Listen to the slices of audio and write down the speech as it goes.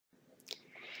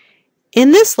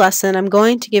In this lesson, I'm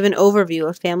going to give an overview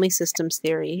of family systems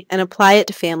theory and apply it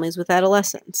to families with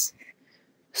adolescents.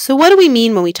 So what do we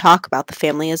mean when we talk about the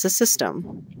family as a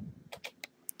system?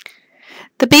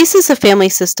 The basis of family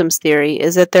systems theory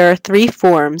is that there are three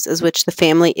forms as which the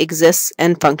family exists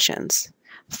and functions.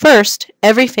 First,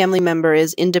 every family member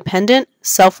is independent,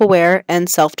 self-aware, and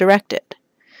self-directed.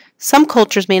 Some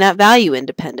cultures may not value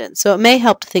independence, so it may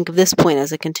help to think of this point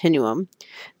as a continuum.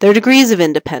 There are degrees of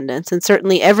independence, and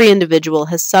certainly every individual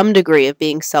has some degree of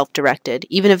being self-directed,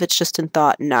 even if it's just in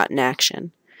thought and not in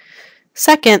action.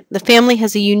 Second, the family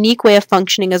has a unique way of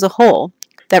functioning as a whole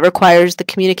that requires the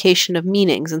communication of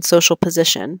meanings and social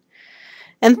position.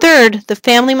 And third, the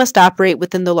family must operate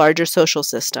within the larger social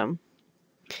system.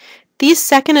 These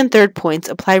second and third points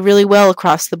apply really well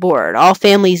across the board. All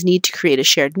families need to create a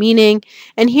shared meaning,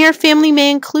 and here family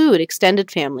may include extended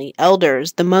family,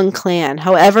 elders, the Hmong clan,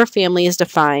 however family is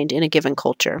defined in a given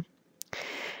culture.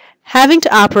 Having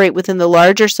to operate within the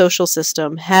larger social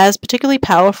system has particularly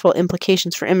powerful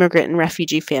implications for immigrant and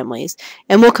refugee families,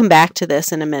 and we'll come back to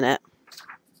this in a minute.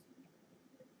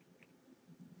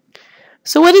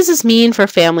 So what does this mean for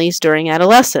families during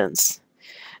adolescence?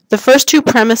 The first two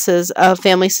premises of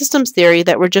family systems theory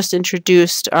that were just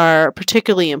introduced are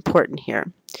particularly important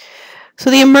here. So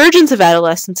the emergence of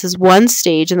adolescence is one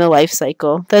stage in the life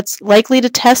cycle that's likely to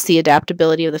test the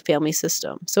adaptability of the family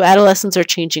system. So adolescents are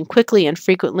changing quickly and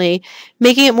frequently,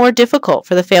 making it more difficult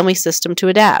for the family system to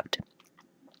adapt.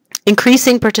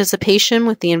 Increasing participation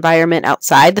with the environment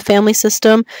outside the family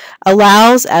system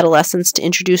allows adolescents to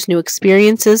introduce new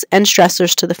experiences and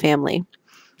stressors to the family.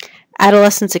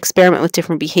 Adolescents experiment with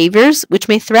different behaviors, which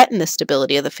may threaten the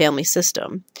stability of the family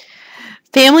system.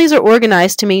 Families are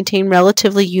organized to maintain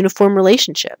relatively uniform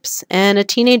relationships, and a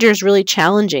teenager is really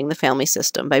challenging the family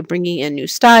system by bringing in new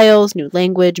styles, new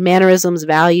language, mannerisms,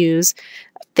 values,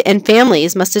 and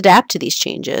families must adapt to these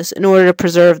changes in order to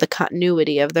preserve the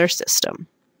continuity of their system.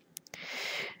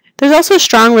 There's also a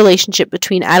strong relationship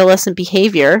between adolescent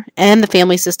behavior and the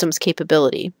family system's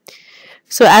capability.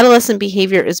 So adolescent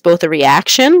behavior is both a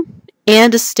reaction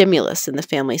and a stimulus in the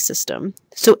family system.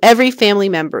 So every family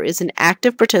member is an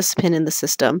active participant in the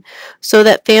system so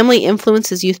that family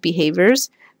influences youth behaviors,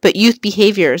 but youth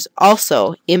behaviors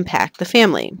also impact the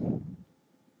family.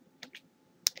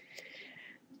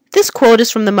 This quote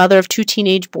is from the mother of two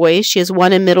teenage boys. She has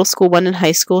one in middle school, one in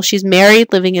high school. She's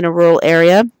married, living in a rural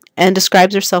area, and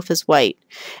describes herself as white.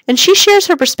 And she shares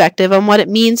her perspective on what it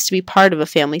means to be part of a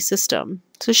family system.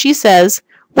 So she says,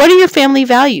 "What are your family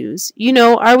values? You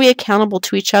know, are we accountable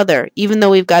to each other, even though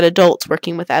we've got adults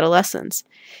working with adolescents?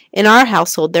 In our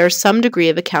household, there is some degree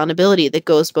of accountability that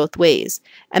goes both ways,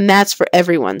 and that's for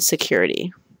everyone's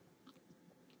security."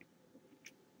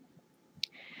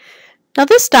 Now,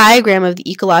 this diagram of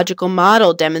the ecological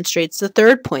model demonstrates the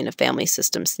third point of family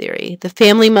systems theory. The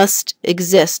family must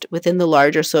exist within the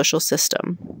larger social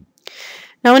system.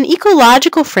 Now, an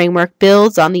ecological framework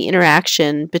builds on the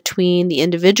interaction between the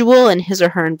individual and his or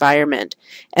her environment,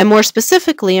 and more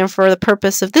specifically, and for the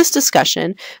purpose of this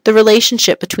discussion, the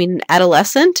relationship between an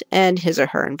adolescent and his or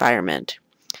her environment.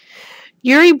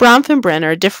 Urie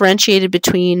Bronfenbrenner differentiated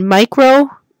between micro,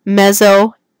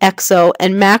 meso, exo,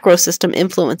 and macro system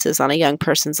influences on a young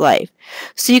person's life.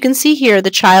 So you can see here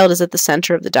the child is at the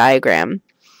center of the diagram.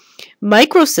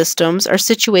 Microsystems are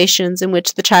situations in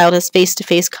which the child has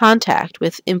face-to-face contact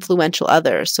with influential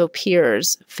others, so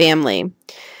peers, family.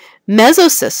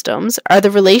 Mesosystems are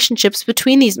the relationships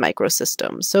between these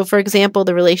microsystems. So, for example,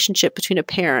 the relationship between a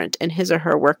parent and his or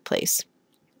her workplace.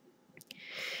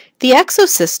 The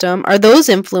exosystem are those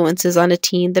influences on a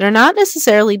teen that are not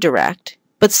necessarily direct,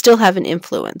 but still have an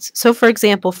influence. So, for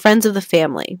example, friends of the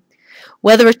family,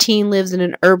 whether a teen lives in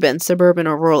an urban, suburban,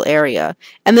 or rural area,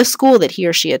 and the school that he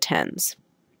or she attends.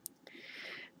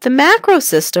 The macro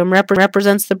system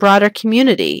represents the broader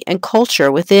community and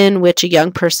culture within which a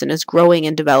young person is growing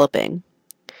and developing.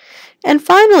 And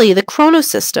finally, the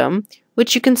chronosystem,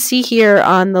 which you can see here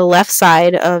on the left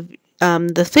side of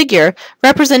the figure,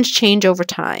 represents change over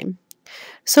time.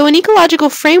 So an ecological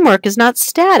framework is not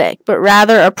static, but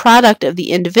rather a product of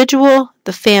the individual,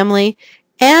 the family,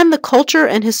 and the culture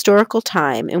and historical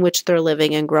time in which they're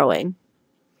living and growing.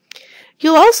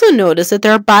 You'll also notice that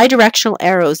there are bidirectional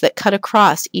arrows that cut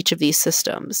across each of these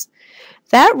systems.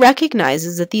 That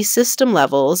recognizes that these system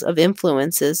levels of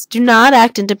influences do not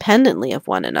act independently of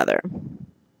one another.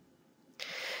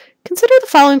 Consider the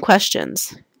following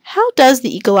questions. How does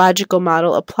the ecological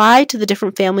model apply to the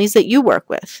different families that you work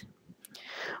with?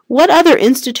 What other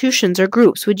institutions or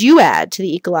groups would you add to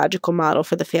the ecological model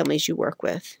for the families you work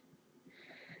with?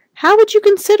 How would you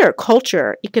consider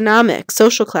culture, economic,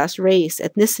 social class, race,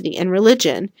 ethnicity, and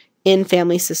religion in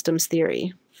family systems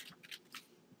theory.